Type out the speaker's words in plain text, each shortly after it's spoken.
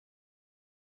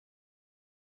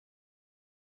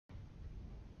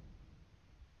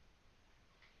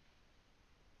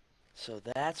So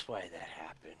that's why that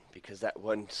happened, because that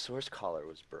one source collar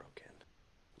was broken.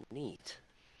 Neat.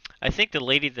 I think the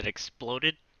lady that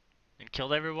exploded and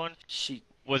killed everyone She,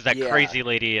 was that yeah. crazy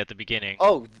lady at the beginning.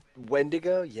 Oh,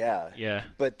 Wendigo, yeah. Yeah,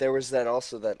 But there was that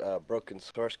also that broken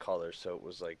source collar, so it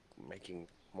was like making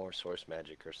more source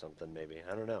magic or something. Maybe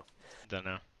I don't know. don't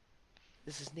know.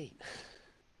 This is neat.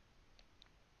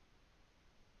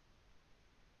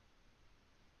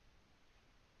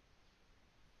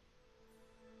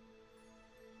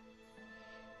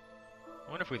 I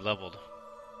wonder if we leveled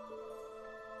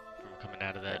from coming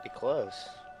out of that. Might be close.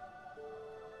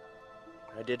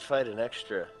 I did fight an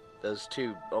extra. Those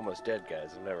two almost dead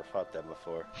guys. I've never fought them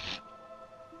before.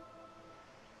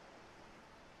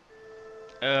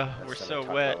 We're Last time I so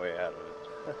talked wet. my way out of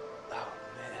it. Oh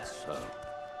man. So,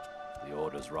 the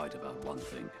Order's right about one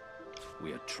thing.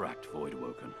 We attract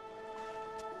Voidwoken.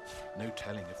 No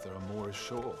telling if there are more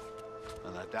ashore,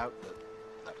 and I doubt that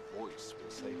that voice will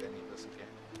save any of us again.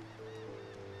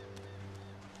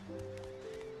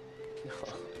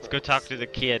 Let's go talk to the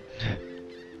kid.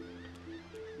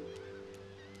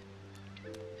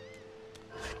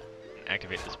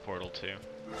 Activate this portal too.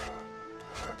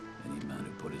 Any man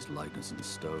who put his likeness in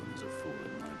stone is a fool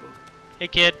in my book. Hey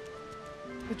kid.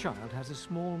 The child has a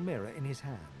small mirror in his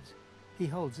hands. He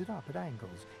holds it up at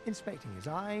angles, inspecting his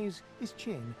eyes, his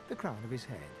chin, the crown of his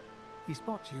head. He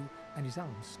spots you, and his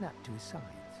arms snap to his sides.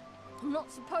 I'm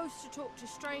not supposed to talk to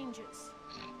strangers.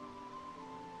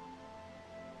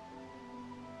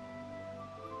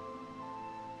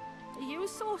 Are you a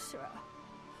sorcerer?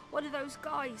 One of those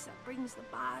guys that brings the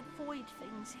bad void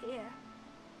things here?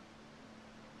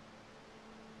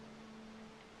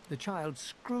 The child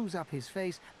screws up his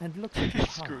face and looks at you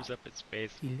Screws hard. up its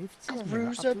face. He lifts his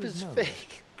mirror Screws up up to his his nose, face.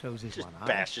 closes Just one eye,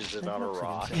 bashes it and on a looks at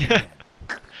rock. himself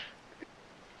again.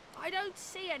 I don't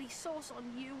see any source on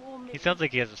you or me. He sounds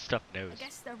like he has a stuffed nose. I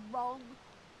guess they're wrong.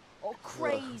 Or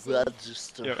crazy. Well,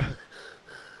 just Yeah.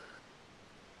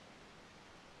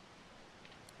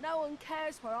 No one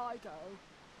cares where I go.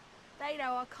 They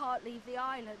know I can't leave the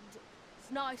island.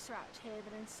 It's nicer out here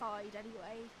than inside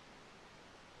anyway.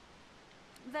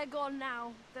 They're gone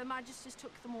now. Their magisters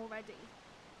took them already.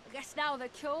 I guess now they're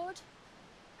cured.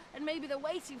 And maybe they're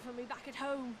waiting for me back at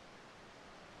home.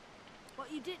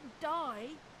 But you didn't die.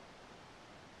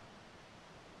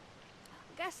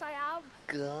 I guess I am.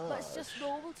 But it's just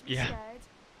normal to be Yeah. scared.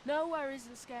 Nowhere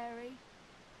isn't scary.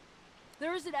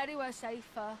 There isn't anywhere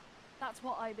safer. That's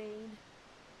what I mean.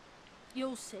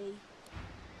 You'll see.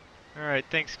 Alright,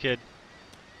 thanks kid.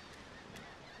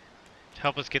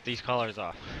 Help us get these collars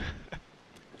off.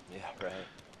 Yeah, right.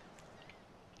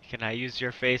 Can I use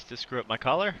your face to screw up my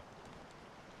collar?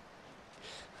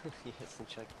 He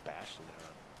isn't like bashing it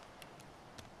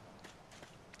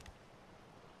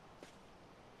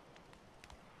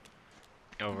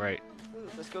around. Oh right. Ooh,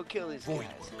 let's go kill these guys.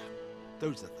 Voidwoken.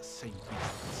 Those are the same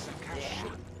beasts that Sakash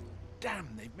shot. Damn,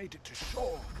 they've made it to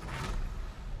shore.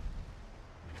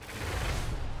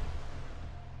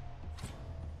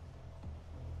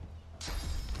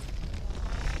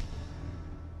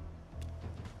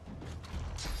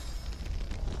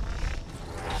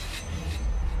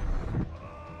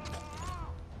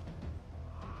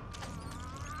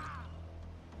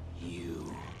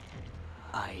 You.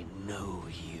 I know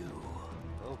you.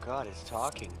 Oh god, it's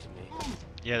talking to me.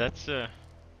 Yeah, that's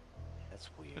That's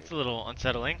weird. a little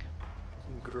unsettling.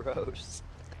 Gross.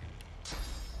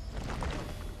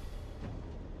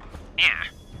 Yeah.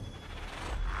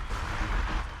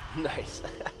 Nice.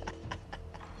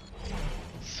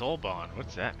 Soul bond,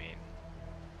 what's that mean?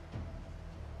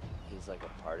 He's like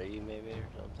a part of you, maybe, or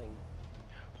something.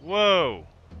 Whoa!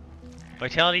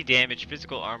 Vitality damage,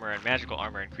 physical armor, and magical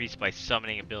armor increased by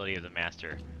summoning ability of the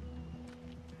master.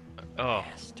 Oh,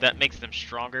 that makes them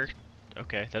stronger?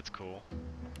 Okay, that's cool.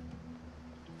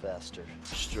 Faster,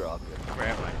 stronger. Where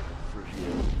am I? For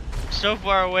you. I'm so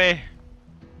far away!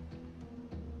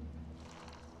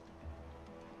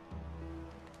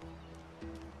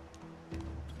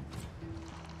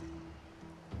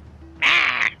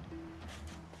 Ah!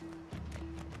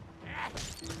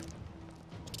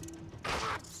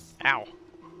 Ow.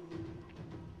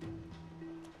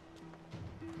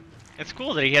 It's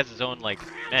cool that he has his own, like,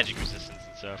 magic resistance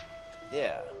and stuff.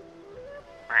 Yeah.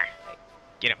 Ah.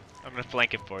 Get him. I'm gonna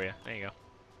flank him for you. There you go.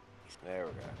 There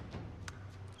we go.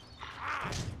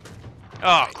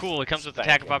 Oh, cool. It comes with Spank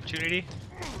attack of him. opportunity.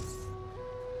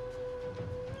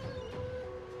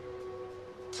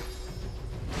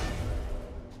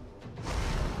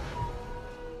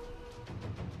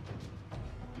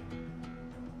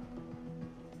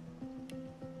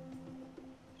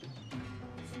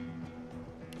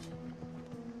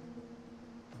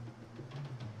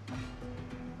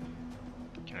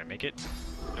 make it?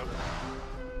 Nope.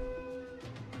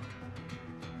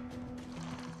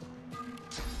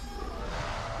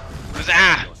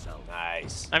 Ah!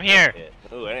 Nice. I'm here.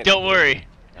 Ooh, I didn't Don't worry.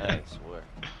 Nice work.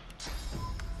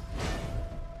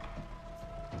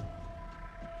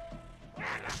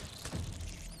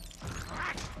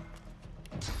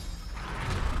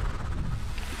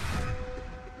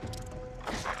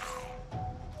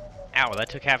 Ow, that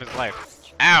took half his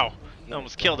life. Ow! I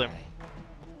almost killed him.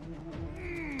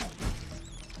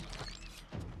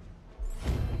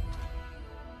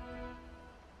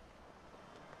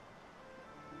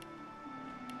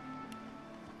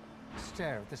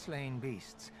 Stare at the slain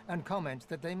beasts and comment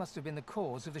that they must have been the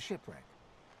cause of the shipwreck.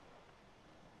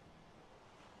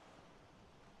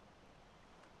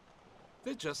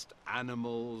 They're just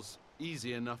animals,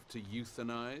 easy enough to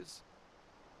euthanize.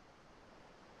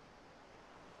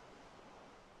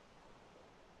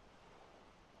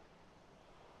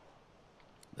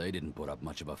 They didn't put up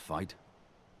much of a fight.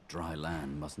 Dry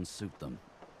land mustn't suit them.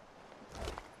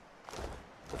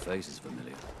 The face is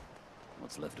familiar.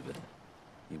 What's left of it?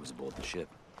 He was aboard the ship.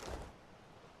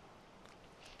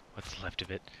 What's left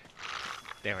of it?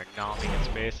 They were gnawing its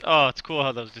face. Oh, it's cool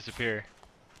how those disappear.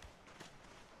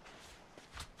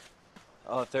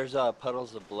 Oh, if there's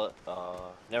puddles of blood.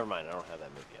 Never mind. I don't have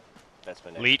that move yet. That's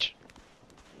my next. Leech?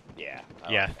 Yeah.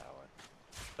 Yeah. Like that one.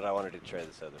 But I wanted to try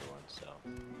this other one, so.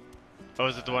 Oh,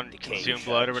 is it the one Decaying consume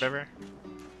blood or Judge. whatever?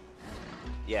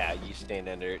 Yeah, you stand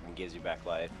under it and gives you back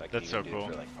life. I can That's even so do cool.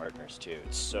 it for like partners too.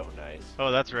 It's so nice.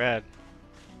 Oh, that's rad.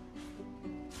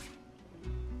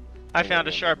 I And found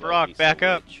a then sharp the rock. Loki's Back the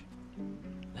up. witch.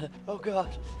 Oh god.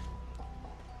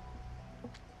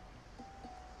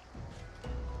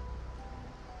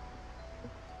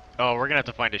 Oh, we're gonna have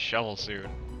to find a shovel soon.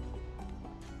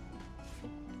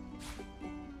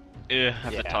 Ugh,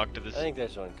 have to talk to this. I think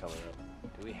there's one coming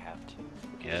up. Do we have to?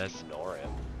 We can just Yes. ignore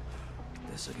him.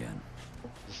 This again.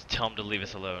 Just tell him to leave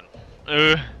us alone.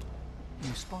 Ugh.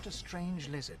 You spot a strange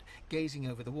lizard gazing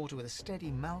over the water with a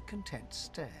steady, malcontent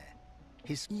stare.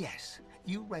 Yes,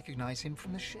 you recognize him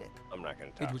from the ship. I'm not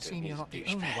gonna talk It would to seem him. you're He's a not the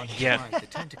only douchebag. one who Yeah. survived the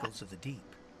tentacles of the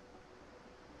deep.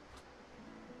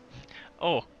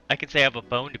 Oh, I can say I have a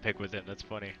bone to pick with him. That's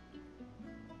funny.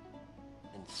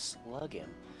 And slug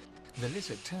him. The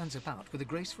lizard turns about with the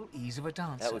graceful ease of a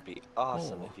dancer. That would be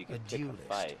awesome Or if you a could pick a duelist.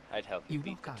 fight. I'd help you You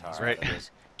beat look the eyes tar. Right. at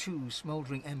those two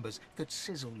smouldering embers that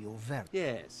sizzle your very.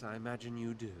 Yes, I imagine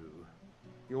you do.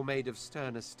 You're made of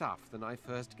sterner stuff than I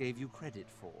first gave you credit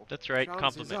for. That's right, Chances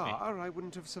compliment me. are I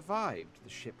wouldn't have survived the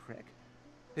shipwreck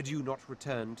had you not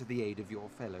returned to the aid of your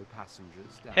fellow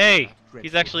passengers down Hey, that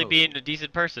he's dreadful actually hole. being a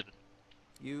decent person.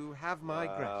 You have my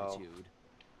Wow. gratitude.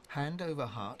 Hand over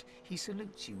heart, he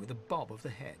salutes you with a bob of the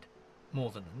head. More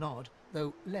than a nod,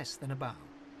 though less than a bow.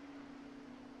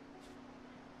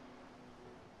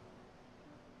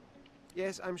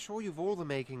 Yes, I'm sure you've all the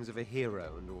makings of a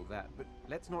hero and all that, but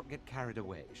let's not get carried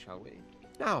away, shall we?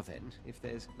 Now then, if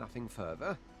there's nothing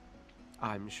further.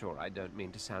 I'm sure I don't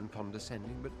mean to sound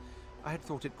condescending, but I had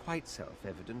thought it quite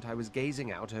self-evident I was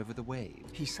gazing out over the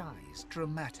waves. He sighs,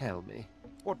 dramatic. Tell me,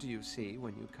 what do you see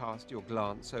when you cast your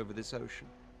glance over this ocean?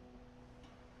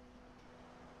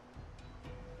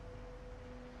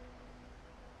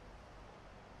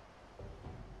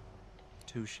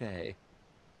 Touché.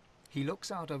 He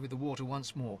looks out over the water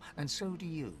once more, and so do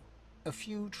you. A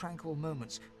few tranquil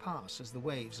moments pass as the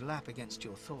waves lap against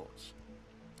your thoughts.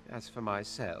 As for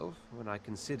myself, when I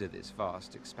consider this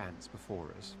vast expanse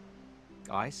before us,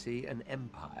 I see an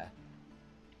empire.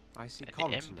 I see An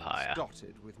continents empire.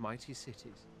 dotted with mighty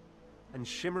cities. And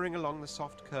shimmering along the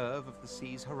soft curve of the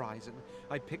sea's horizon,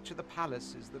 I picture the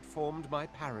palaces that formed my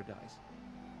paradise.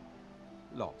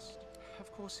 Lost.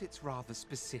 Of course, it's rather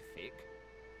specific.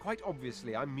 Quite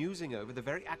obviously, I'm musing over the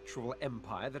very actual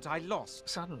empire that I lost.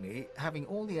 Suddenly, having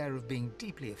all the air of being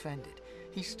deeply offended,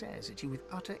 he stares at you with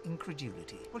utter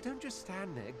incredulity. Well, don't just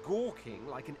stand there gawking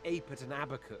like an ape at an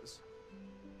abacus.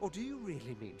 Or do you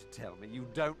really mean to tell me you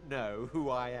don't know who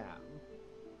I am?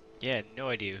 Yeah, no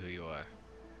idea who you are.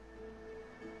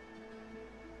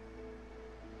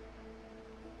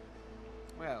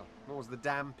 Well, more's the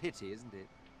damn pity, isn't it?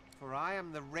 For I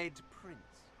am the Red Prince,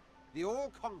 the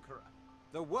All-Conqueror,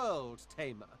 the World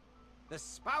Tamer, the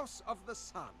Spouse of the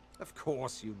Sun. Of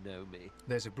course you know me.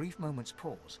 There's a brief moment's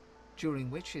pause, during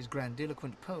which his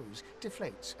grandiloquent pose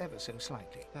deflates ever so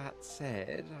slightly. That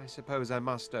said, I suppose I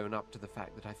must own up to the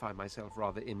fact that I find myself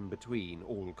rather in between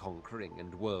all-conquering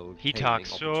and world-taming He talks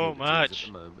so opportunities much. at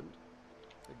the moment.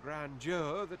 The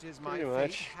grandeur that is my Pretty fate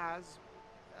much. has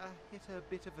hit a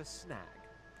bit of a snag.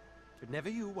 But never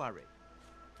you worry.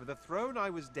 For the throne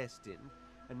I was destined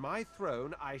and my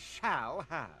throne I shall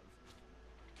have.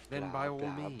 Then Blah, by all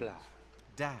blah, means, blah.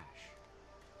 dash.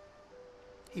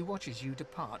 He watches you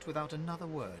depart without another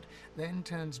word, then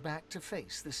turns back to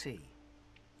face the sea.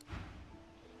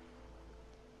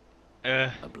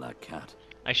 A black cat.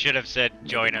 I should have said Maybe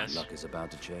join my us, luck is about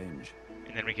to change.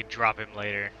 and then we could drop him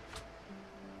later.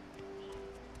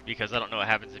 Because I don't know what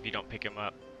happens if you don't pick him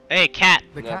up. Hey, cat!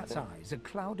 The cat's Nothing. eyes are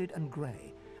clouded and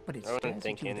grey, but it I wouldn't stares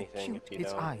think at you with anything acute, if you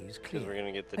its don't, eyes clear, because we're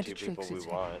gonna get the and two it people shakes we its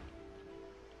head. want.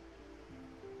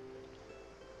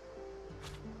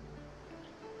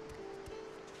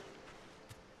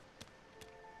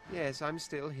 Yes, I'm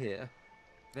still here.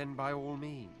 Then by all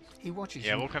means. He watches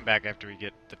Yeah, you. we'll come back after we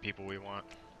get the people we want.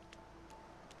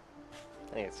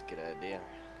 I think it's a good idea.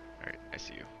 Alright, I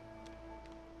see you.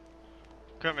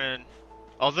 Come in.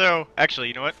 Although, actually,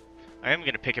 you know what? I am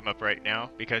gonna pick him up right now,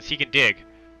 because he can dig.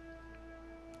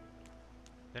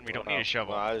 Then we don't need a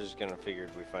shovel. Well, I was just gonna figure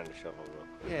we find a shovel real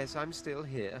quick. Yes, I'm still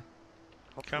here.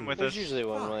 Come with There's us. usually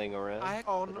one Fine. laying around. I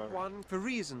on But alright. one for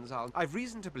reasons I've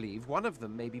reason to believe one of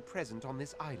them may be present on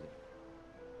this island.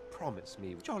 Promise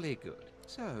me, jolly good.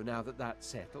 So now that that's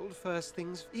settled, first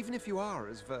things, even if you are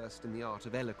as versed in the art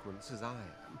of eloquence as I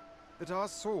am, that our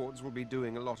swords will be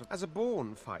doing a lot of. As a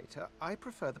born fighter, I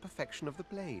prefer the perfection of the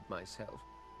blade myself.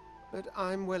 But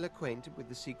I'm well acquainted with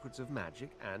the secrets of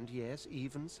magic and, yes,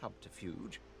 even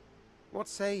subterfuge. What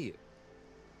say you?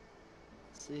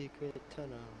 Secret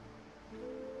tunnel.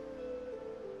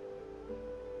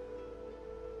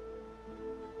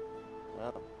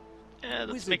 Well, Yeah,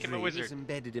 let's make him a Wizardry is wizard.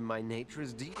 embedded in my nature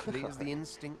as deeply as the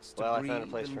instincts to well, I found a breathe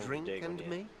place and for him drink to dig and when you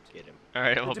mate. get him.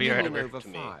 Alright, The we'll be right dominion over. over To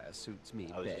me. fire suits me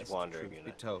I was best, just wandering truth in be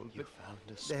it. told, You but found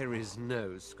a there is spot.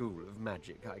 no school of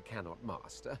magic I cannot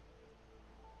master.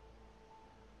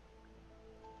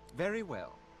 Very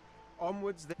well.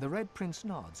 Onwards then. The Red Prince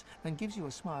nods and gives you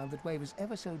a smile that wavers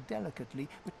ever so delicately.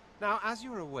 Now, as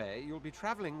you're aware, you'll be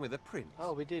travelling with a prince.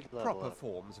 Oh, we did level Proper up.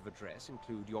 forms of address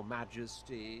include Your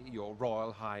Majesty, Your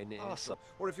Royal Highness, Awesome.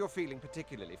 or if you're feeling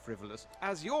particularly frivolous,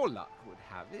 as your luck would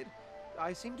have it,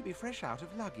 I seem to be fresh out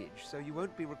of luggage, so you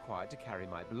won't be required to carry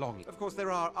my belongings. Of course,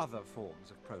 there are other forms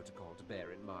of protocol to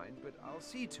bear in mind, but I'll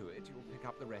see to it you'll pick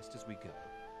up the rest as we go.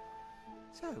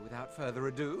 So, without further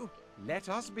ado, let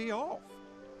us be off.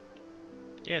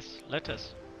 Yes, let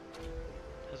us.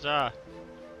 Huzzah.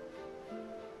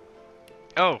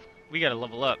 Oh, we gotta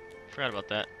level up. Forgot about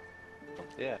that.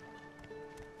 Yeah.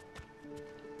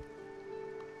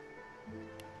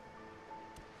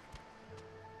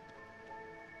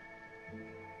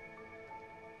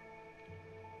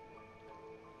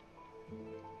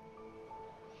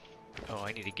 Oh,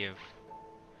 I need to give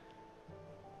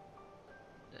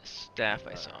the staff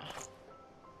I saw.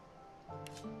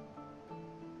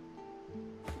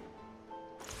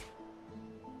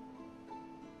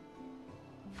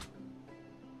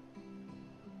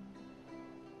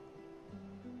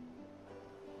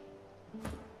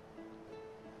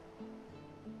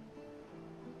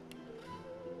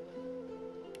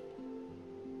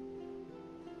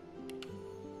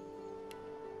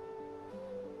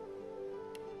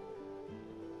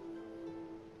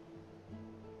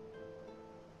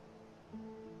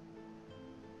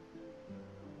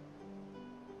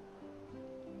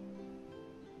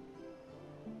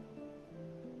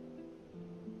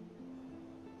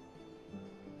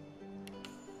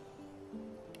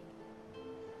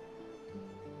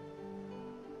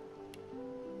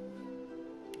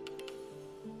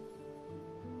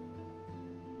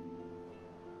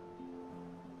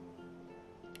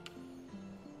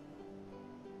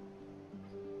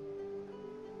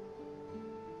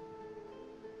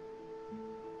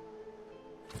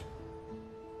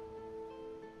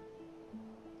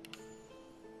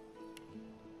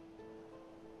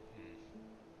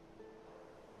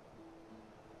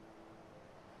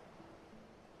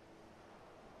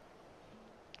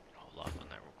 Hold off on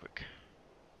that real quick.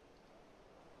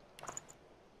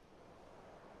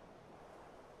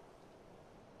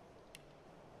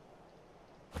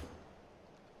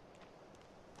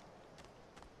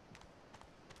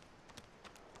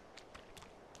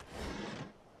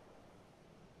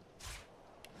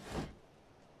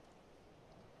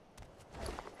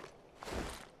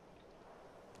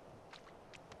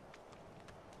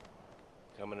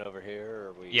 Coming over here, or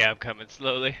are we? Yeah, I'm coming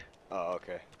slowly. Oh,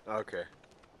 okay. Okay.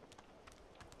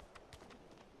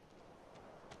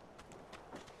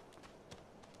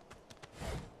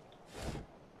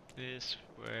 This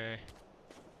way.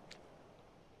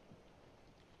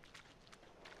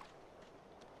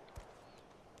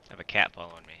 I have a cat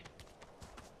following me.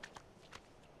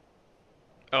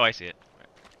 Oh, I see it.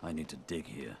 I need to dig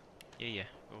here. Yeah, yeah,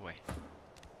 go away.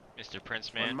 Mr.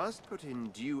 Prince One Man. must put in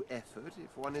due effort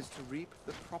if one is to reap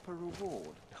the proper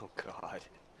reward. Oh God.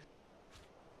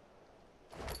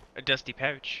 A dusty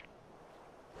pouch.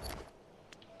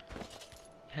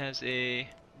 Has a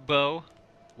bow.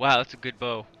 Wow, that's a good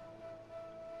bow.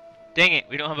 Dang it,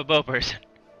 we don't have a bow person.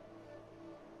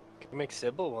 Can make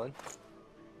Sybil one.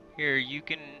 Here, you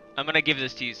can... I'm gonna give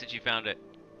this to you since you found it.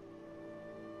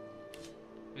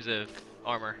 It was a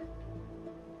armor.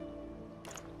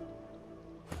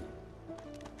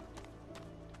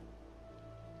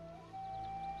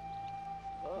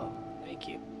 Oh, thank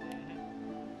you.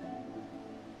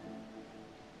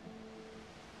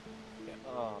 Yeah.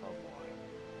 Oh boy.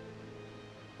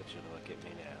 But you look at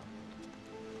me now.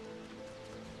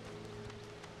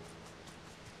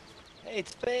 Hey,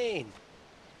 it's Bane.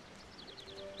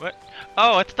 What?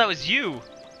 Oh, I thought that was you!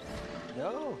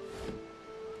 No.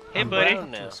 Hey, I'm buddy.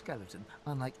 brown now. A skeleton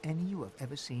unlike any you have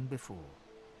ever seen before.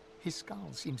 His skull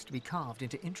seems to be carved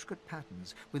into intricate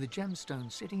patterns, with a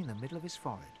gemstone sitting in the middle of his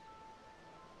forehead.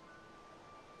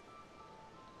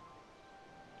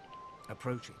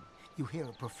 Approaching, you hear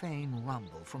a profane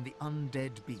rumble from the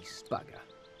undead beast. Bugger.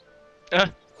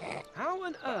 How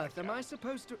on earth am I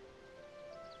supposed to...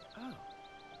 Oh.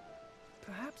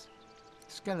 Perhaps...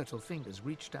 Skeletal fingers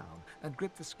reach down and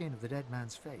grip the skin of the dead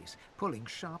man's face, pulling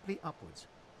sharply upwards.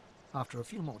 After a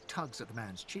few more tugs at the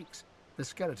man's cheeks, the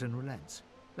skeleton relents,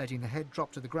 letting the head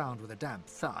drop to the ground with a damp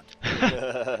thud.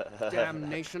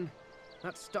 Damnation.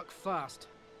 That stuck fast.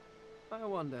 I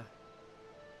wonder,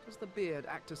 does the beard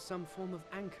act as some form of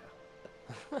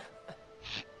anchor?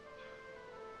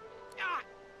 Ah!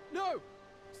 No!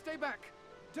 Stay back!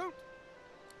 Don't...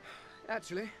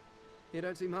 Actually, you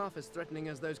don't seem half as threatening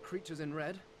as those creatures in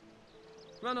red.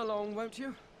 Run along, won't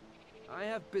you? I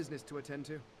have business to attend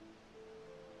to.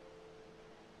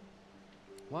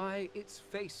 Why, its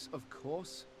face, of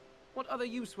course. What other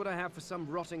use would I have for some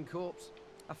rotting corpse?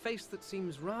 A face that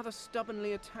seems rather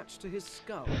stubbornly attached to his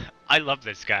skull. I love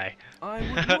this guy. I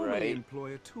would normally Right.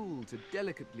 employ a tool to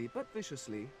delicately but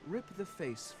viciously rip the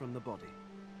face from the body.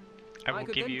 I will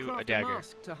could give then you craft a dagger.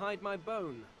 mask to hide my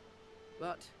bone.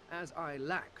 But as I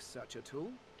lack such a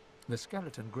tool, The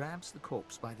skeleton grabs the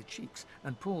corpse by the cheeks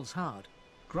and pulls hard,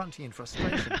 grunting in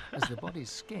frustration as the body's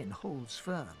skin holds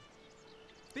firm.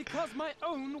 because my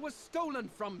own was stolen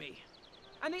from me.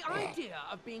 And the idea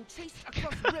of being chased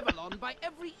across Riverlon by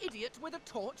every idiot with a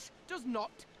torch does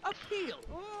not appeal.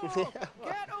 Oh,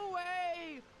 get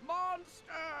away!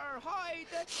 Monster! Hide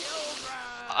the children!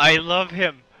 I love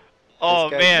him. Oh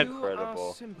guy's man. You Incredible.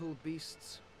 are simple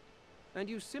beasts. And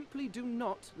you simply do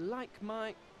not like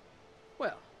my...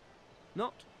 Well,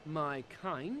 not my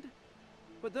kind,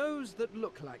 but those that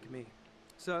look like me.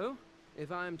 So,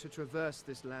 if I am to traverse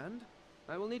this land,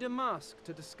 I will need a mask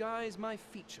to disguise my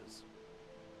features.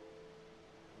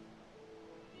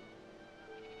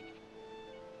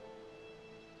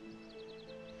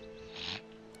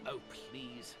 Oh,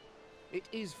 please. It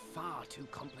is far too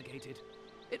complicated.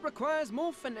 It requires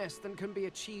more finesse than can be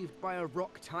achieved by a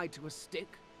rock tied to a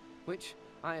stick, which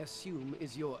I assume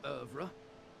is your oeuvre.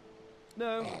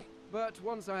 No, but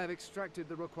once I have extracted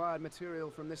the required material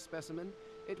from this specimen,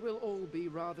 it will all be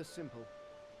rather simple.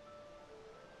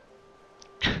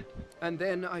 And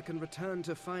then I can return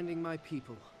to finding my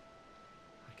people.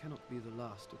 I cannot be the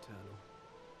last Eternal,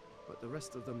 but the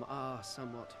rest of them are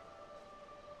somewhat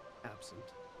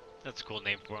absent. That's a cool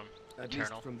name for him. At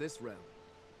Eternal. least from this realm.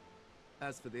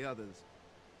 As for the others,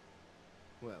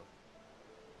 well,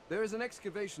 there is an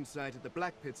excavation site at the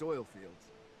Black Pit's oil fields.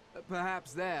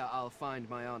 Perhaps there I'll find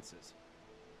my answers.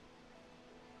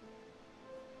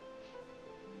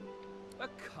 A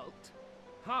cult?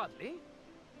 Hardly.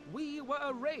 We were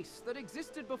a race that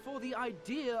existed before the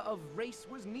idea of race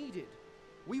was needed.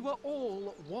 We were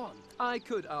all one. I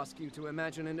could ask you to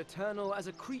imagine an Eternal as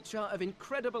a creature of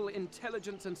incredible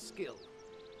intelligence and skill.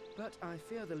 But I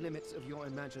fear the limits of your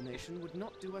imagination would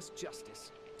not do us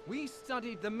justice. We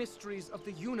studied the mysteries of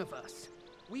the universe.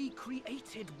 We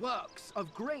created works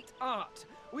of great art.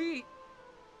 We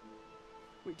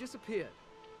disappeared.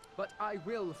 But I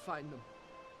will find them.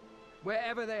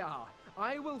 Wherever they are,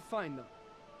 I will find them.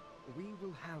 We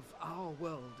will have our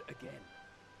world again.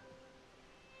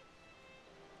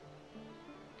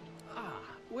 Ah,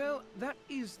 well, that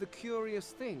is the curious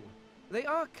thing. They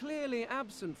are clearly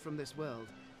absent from this world,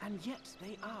 and yet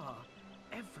they are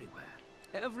everywhere.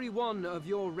 Every one of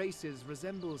your races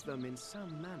resembles them in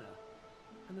some manner,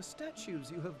 and the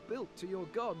statues you have built to your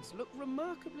gods look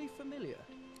remarkably familiar.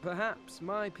 Perhaps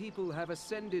my people have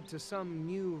ascended to some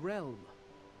new realm,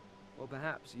 or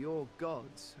perhaps your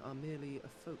gods are merely a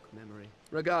folk memory.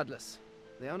 Regardless,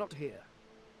 they are not here,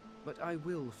 but I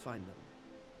will find them.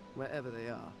 Wherever they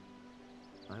are,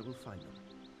 I will find them.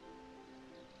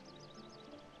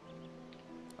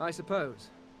 I suppose,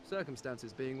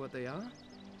 circumstances being what they are,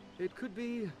 it could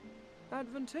be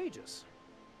advantageous.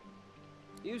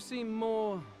 You seem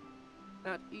more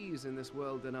at ease in this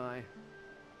world than I.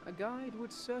 A guide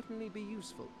would certainly be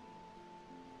useful.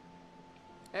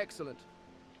 Excellent.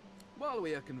 While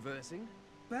we are conversing,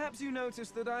 perhaps you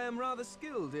notice that I am rather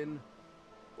skilled in,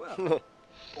 well,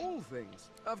 all things.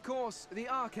 Of course, the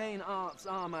arcane arts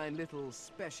are my little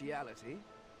speciality,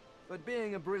 but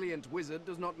being a brilliant wizard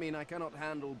does not mean I cannot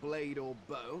handle blade or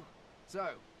bow. So,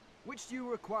 which do you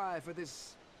require for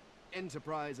this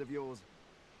enterprise of yours?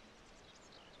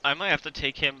 I might have to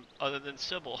take him other than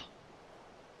Sybil.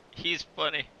 He's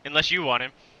funny. Unless you want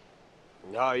him.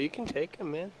 No, you can take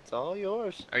him, man. It's all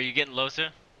yours. Are you getting Losa?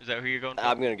 Is that who you're going for?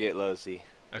 I'm gonna get Losi.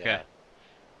 Okay. Yeah.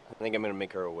 I think I'm gonna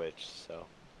make her a witch, so.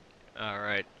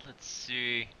 Alright, let's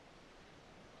see.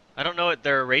 I don't know what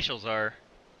their racials are.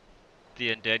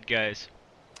 The undead guys.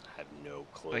 I have no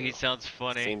clue. But he sounds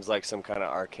funny. Seems like some kind of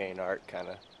arcane art, kind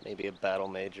of. Maybe a battle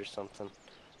mage or something.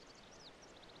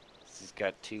 He's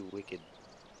got 2 wicked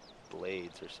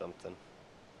blades or something.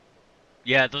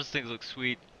 Yeah, those things look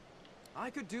sweet. I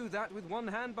could do that with one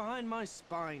hand behind my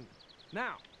spine.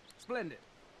 Now, splendid.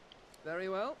 Very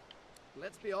well.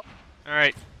 Let's be off.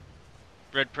 Alright.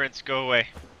 Red Prince, go away.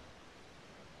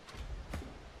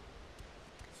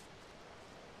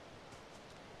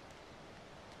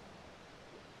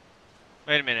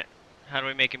 Wait a minute. How do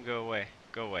we make him go away?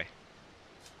 Go away.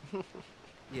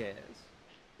 Yes.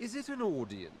 Is it an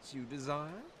audience you desire?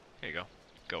 Here you go.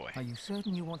 Go away. Are you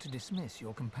certain you want to dismiss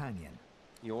your companion?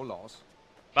 Your loss.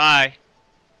 Bye.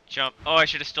 Jump. Oh, I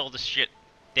should have stole this shit.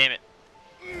 Damn it.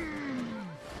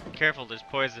 Careful, there's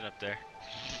poison up there.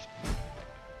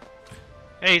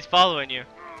 Hey, he's following you.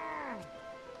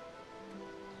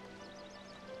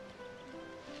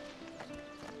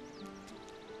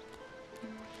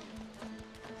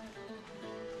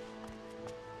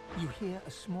 You hear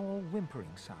a small whimpering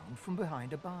sound from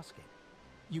behind a basket.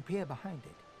 You peer behind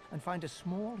it and find a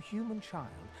small human child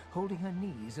holding her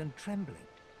knees and trembling.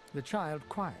 The child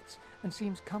quiets and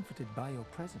seems comforted by your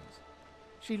presence.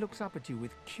 She looks up at you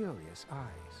with curious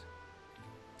eyes.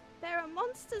 There are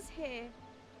monsters here.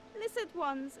 Lizard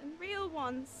ones and real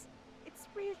ones. It's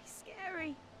really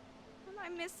scary. And I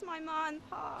miss my ma and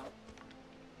pa.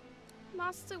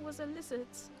 Master was a lizard.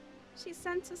 She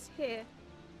sent us here.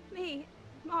 Me,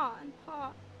 ma and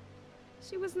pa.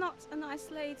 She was not a nice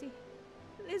lady.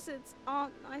 Lizards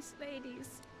aren't nice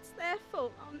ladies. It's their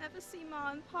fault I'll never see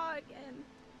ma and pa again.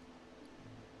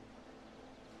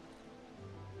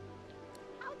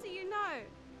 How do you know?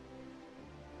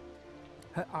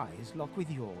 Her eyes lock with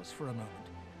yours for a moment.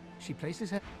 She places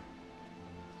her...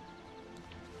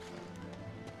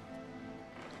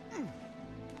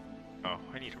 Oh,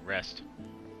 I need a rest.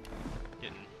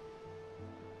 Getting...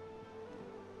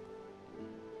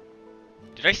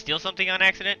 Did I steal something on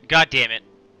accident? God damn it.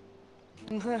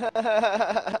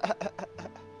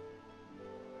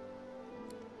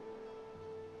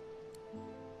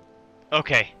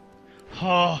 Okay.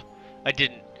 Oh, I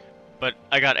didn't. But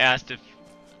I got asked if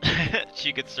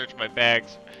she could search my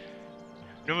bags.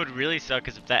 You know what would really suck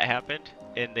is if that happened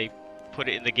and they put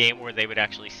it in the game where they would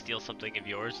actually steal something of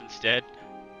yours instead.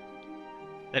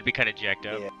 That'd be kind of jacked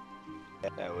up. Yeah,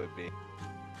 that would be.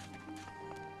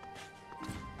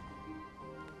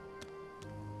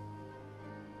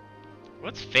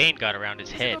 What's Fane got around his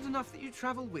Is it head? not enough that you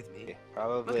travel with me?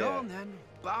 Probably Look a on then,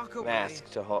 bark away.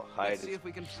 mask to hide Let's see his if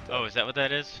we can. Oh, is that what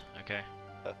that is? Okay.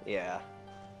 Yeah.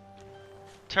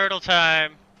 Turtle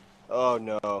time! Oh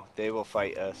no, they will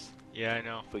fight us Yeah, I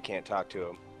know. if we can't talk to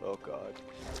them. Oh god.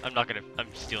 I'm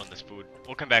stealing this food.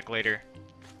 We'll come back later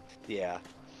Yeah.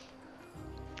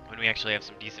 when we actually have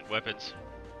some decent weapons.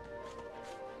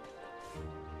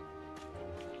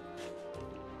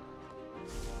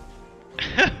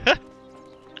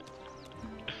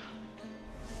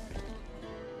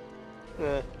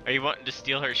 Eh, Are you wanting to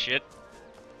steal her shit?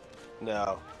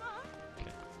 no,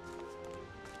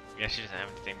 Yeah, she doesn't have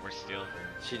anything worth stealing.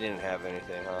 she didn't have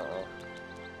anything,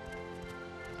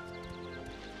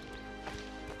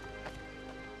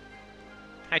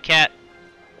 Hi, cat.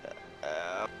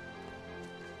 Uh,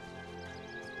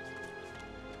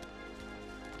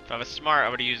 If I was smart, I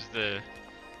would have used the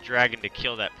dragon to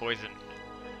kill that poison.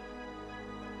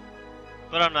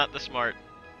 But I'm not the smart.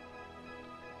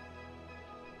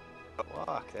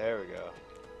 walk, there we go.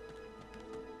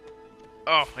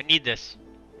 Oh, I need this.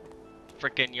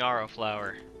 Frickin' yarrow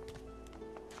flower.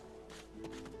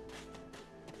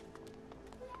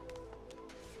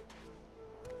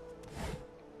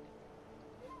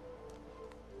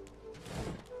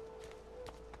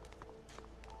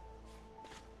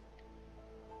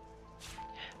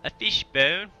 A fish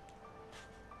bone.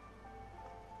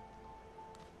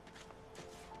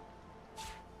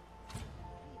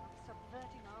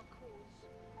 Subverting our cause.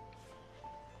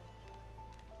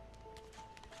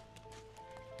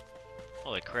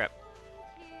 Holy crap.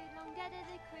 Two long dead of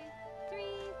the crew, 3,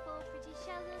 4 pretty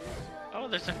shells on the shore. Oh,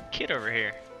 there's a kid over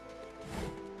here.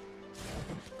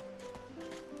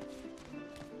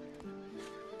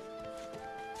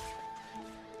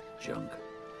 Junk.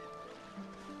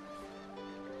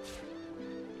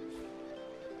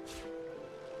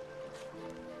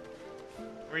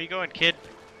 Where are you going, kid?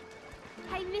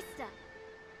 Hey, mister.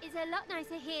 It's a lot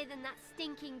nicer here than that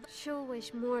stinking... Sure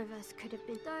wish more of us could have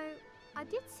been... Though, I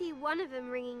did see one of them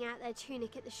wringing out their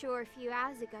tunic at the shore a few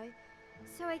hours ago.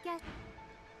 So I guess...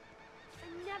 I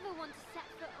never want to set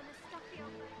foot on a stuffy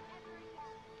old boat ever again.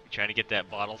 You trying to get that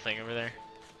bottle thing over there?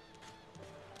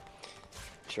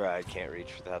 Tried, can't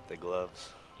reach without the gloves.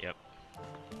 Yep.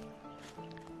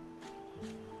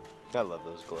 I love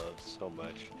those gloves so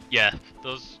much. Yeah,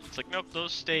 those... It's like, nope,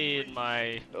 those stay in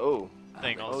my Oh.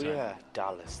 thing all Oh the time. yeah,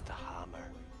 Dallas the Hammer.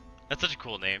 That's such a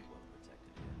cool name.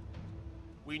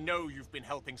 We know you've been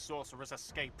helping sorcerers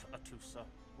escape, Atusa.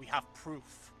 We have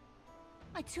proof.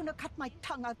 I'd sooner cut my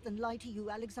tongue out than lie to you,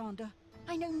 Alexander.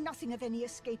 I know nothing of any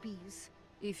escapees.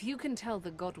 If you can tell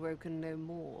the Godwoken no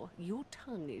more, your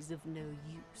tongue is of no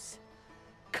use.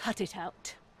 Cut it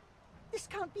out. This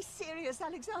can't be serious,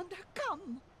 Alexander.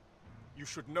 Come. You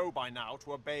should know by now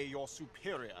to obey your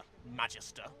superior,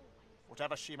 Magister,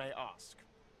 whatever she may ask.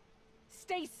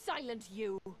 Stay silent,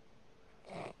 you!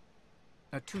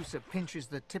 Atusa pinches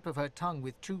the tip of her tongue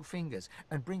with 2 fingers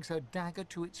and brings her dagger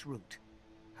to its root.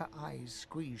 Her eyes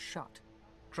squeeze shut.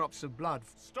 Drops of blood.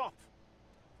 Stop!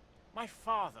 My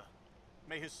father,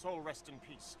 may his soul rest in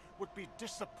peace, would be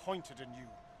disappointed in you,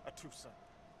 Atusa.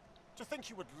 To think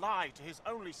you would lie to his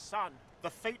only son. The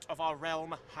fate of our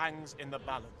realm hangs in the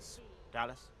balance.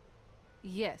 Dallas?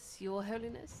 Yes, Your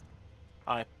Holiness?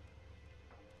 I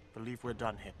believe we're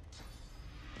done here.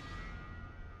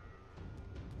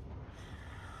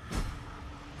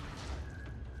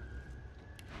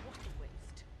 What a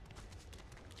waste.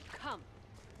 Come,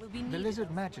 we'll be The needed lizard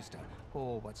elsewhere. magister,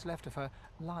 or what's left of her,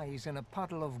 lies in a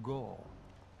puddle of gore.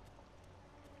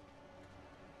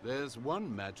 There's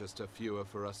one Magister fewer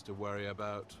for us to worry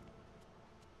about.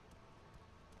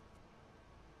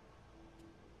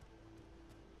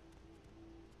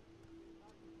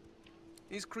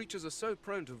 These creatures are so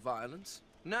prone to violence.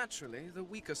 Naturally, the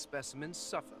weaker specimens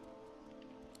suffer.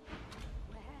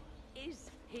 Where is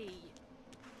he?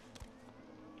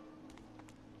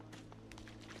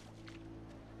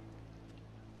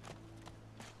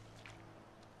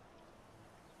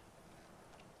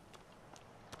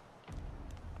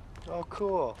 Oh,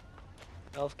 cool.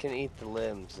 Elf can eat the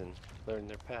limbs and learn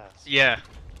their past. Yeah.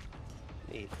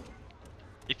 Neat.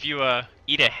 If you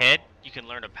eat a head, you can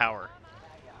learn a power.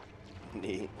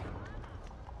 Neat.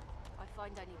 I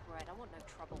find any bread. I want no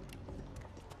trouble.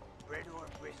 Bread or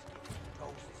brisket,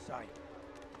 toast the same.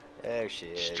 There she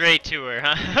is. Straight to her,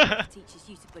 huh? Teaches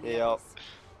you to put Yep. levels.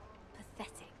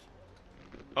 Pathetic.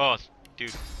 Oh,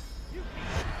 dude.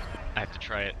 I have to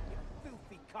try it.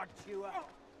 Filthy cud chewer.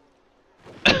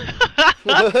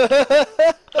 You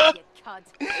cud.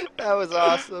 That was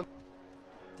awesome.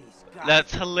 Disgusting.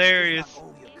 That's hilarious. Just like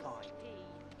all your kind.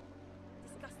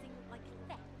 Disgusting like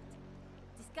theft.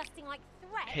 Disgusting like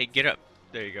threat. Hey, get up.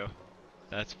 There you go.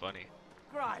 That's funny.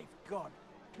 Grave God,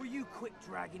 will you quit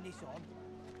dragging this on?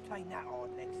 Tain't that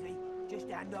hard, Lexley. Just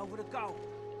hand over the gold.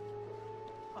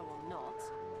 I will not.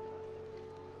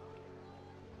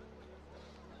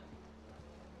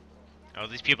 Oh,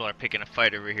 these people are picking a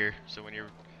fight over here. So when you're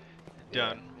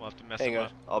done, we'll have to mess Hang them on,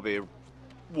 up. I'll be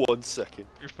 1 second.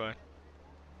 You're fine.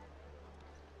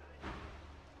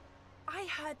 I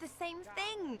heard the same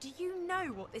thing. Do you know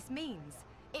what this means?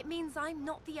 It means I'm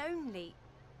not the only.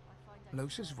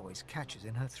 Losa's voice catches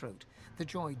in her throat. The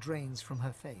joy drains from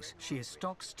her face. She is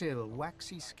stock still,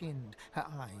 waxy skinned, her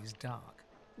eyes dark.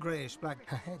 Greyish black,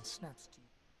 her head snaps to you.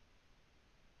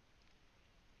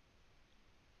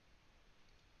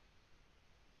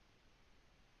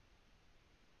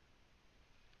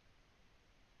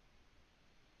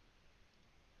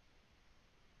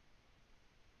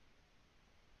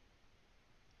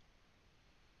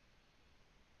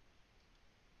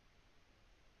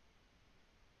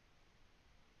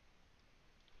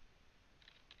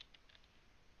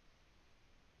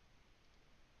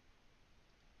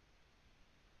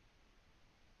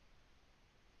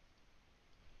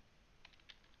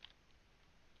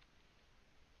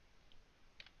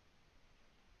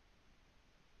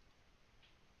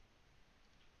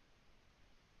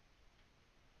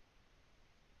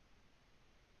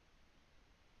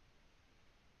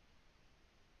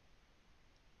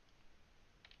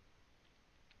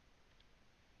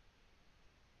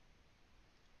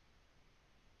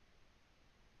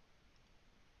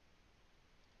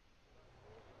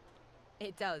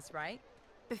 It does, right?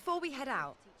 Before we head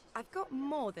out, I've got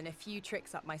more than a few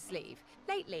tricks up my sleeve.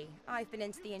 Lately, I've been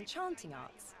into the enchanting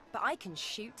arts, but I can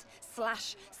shoot,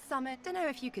 slash, summon. Don't know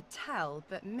if you could tell,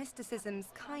 but mysticism's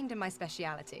kinda my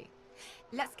speciality.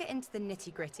 Let's get into the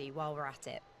nitty-gritty while we're at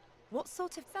it. What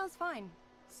sort of... Sounds fine.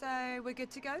 So, we're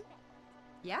good to go?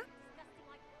 Yeah?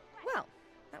 Well,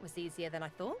 that was easier than I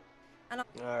thought. And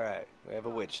Alright, we have a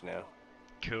witch now.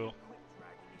 Cool.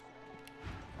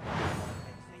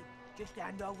 Just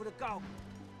hand over the gold.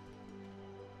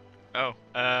 Oh,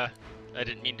 I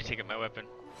didn't mean to take up my weapon.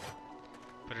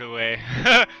 Put it away.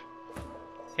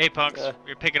 Hey, punks,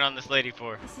 you're picking on this lady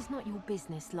for. This is not your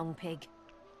business, Long Pig.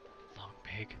 Long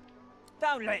Pig.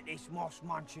 Don't let this moss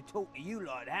muncher talk to you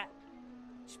like that.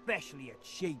 Especially a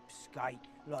cheapskate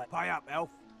like... Pay up, elf.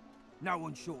 No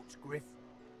one shorts griff.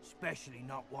 Especially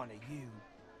not one of you.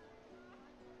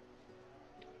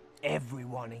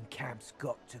 Everyone in camp's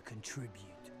got to contribute.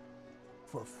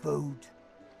 For food,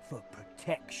 for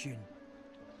protection.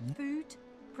 Food?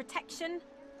 Protection?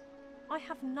 I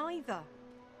have neither.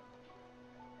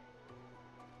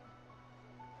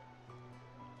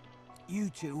 You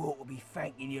two ought to be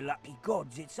thanking your lucky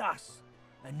gods it's us,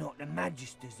 and not the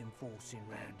Magisters enforcing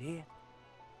round here.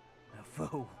 A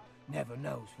fool never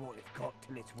knows what they've got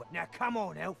till it's wet. Now come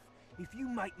on, elf. If you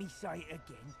make me say it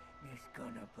again, there's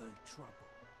gonna be trouble.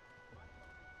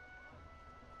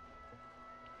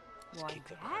 Just kick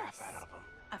the crap out of him.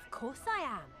 Of course I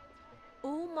am.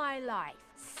 All my life.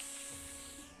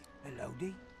 Hello,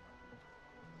 Dee.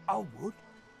 I would.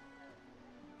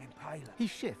 Impaler. He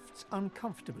shifts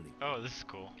uncomfortably. Oh, this is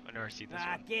cool. I never see this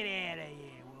one. Get out of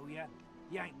here, will ya?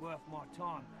 You ain't worth my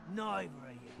time. Neither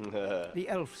are you. The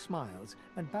elf smiles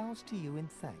and bows to you in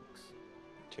thanks.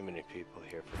 Too many people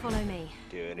here for Follow me.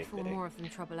 do anything. Before more of them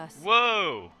trouble us.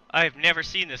 Whoa! I've never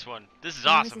seen this one. This is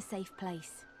Here awesome. is a safe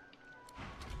place.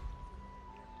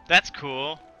 That's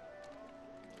cool.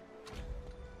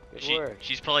 Good work.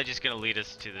 She's probably just gonna lead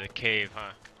us to the cave,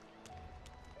 huh?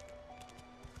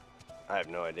 I have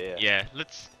no idea. Yeah,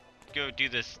 let's go do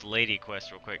this lady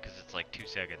quest real quick, because it's like 2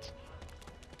 seconds.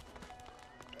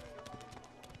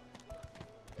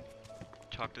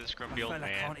 Talk to this grumpy old fella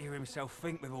man. can't hear himself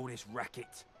think with all this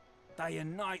racket. Day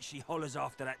and night she hollers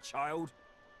after that child.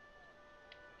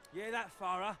 You hear that,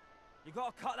 Farah? You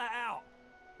gotta cut that out.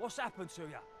 What's happened to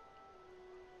you?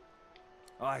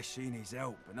 Aye, she needs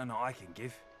help, but none that I can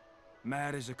give.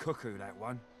 Mad as a cuckoo, that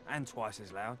one, and twice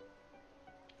as loud.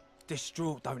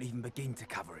 Distraught don't even begin to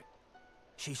cover it.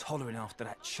 She's hollering after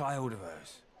that child of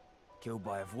hers. Killed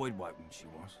by a void woman, she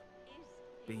was.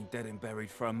 Been dead and buried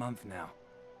for a month now.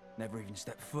 Never even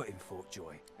stepped foot in Fort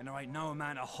Joy. And there ain't no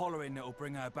amount of hollering that'll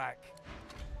bring her back.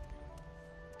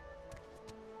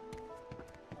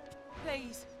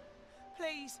 Please,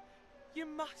 please, you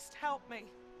must help me.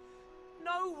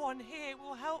 No one here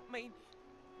will help me.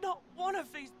 Not one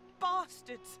of these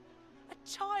bastards. A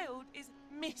child is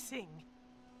missing.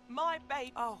 My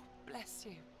babe. Oh, bless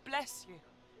you, bless you.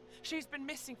 She's been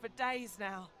missing for days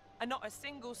now, and not a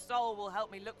single soul will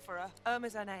help me look for her.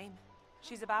 Irma's her name.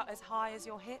 She's about as high as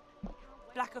your hip.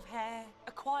 Black of hair,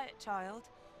 a quiet child.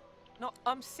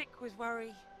 I'm sick with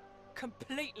worry.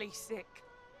 Completely sick.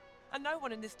 And no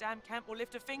one in this damn camp will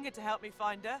lift a finger to help me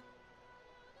find her.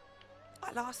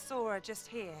 I last saw her just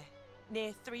here,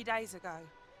 near 3 days ago.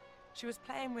 She was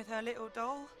playing with her little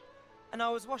doll, and I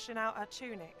was washing out her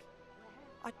tunic.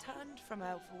 I turned from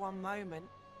her for one moment,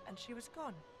 and she was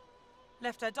gone.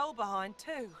 Left her doll behind,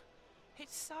 too.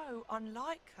 It's so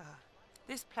unlike her.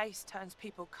 This place turns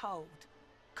people cold.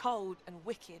 Cold and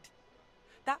wicked.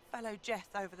 That fellow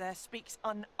Jeth over there speaks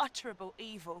unutterable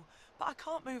evil, but I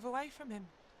can't move away from him.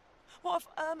 What if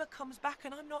Irma comes back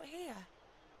and I'm not here?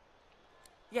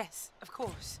 Yes, of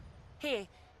course. Here,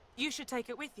 you should take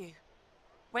it with you.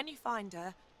 When you find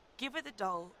her, give her the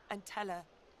doll and tell her.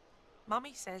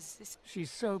 Mummy says this... She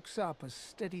soaks up a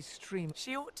steady stream.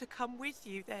 She ought to come with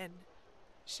you then.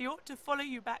 She ought to follow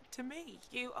you back to me.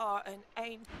 You are an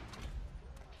angel.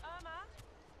 Irma?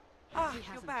 Ah,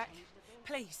 you're back.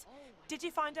 Please, did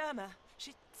you find Irma?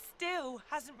 She still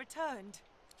hasn't returned.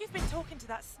 You've been talking to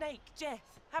that snake,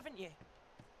 Jeth, haven't you?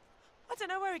 I don't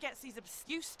know where he gets these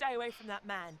You stay away from that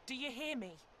man. Do you hear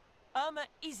me? Irma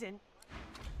isn't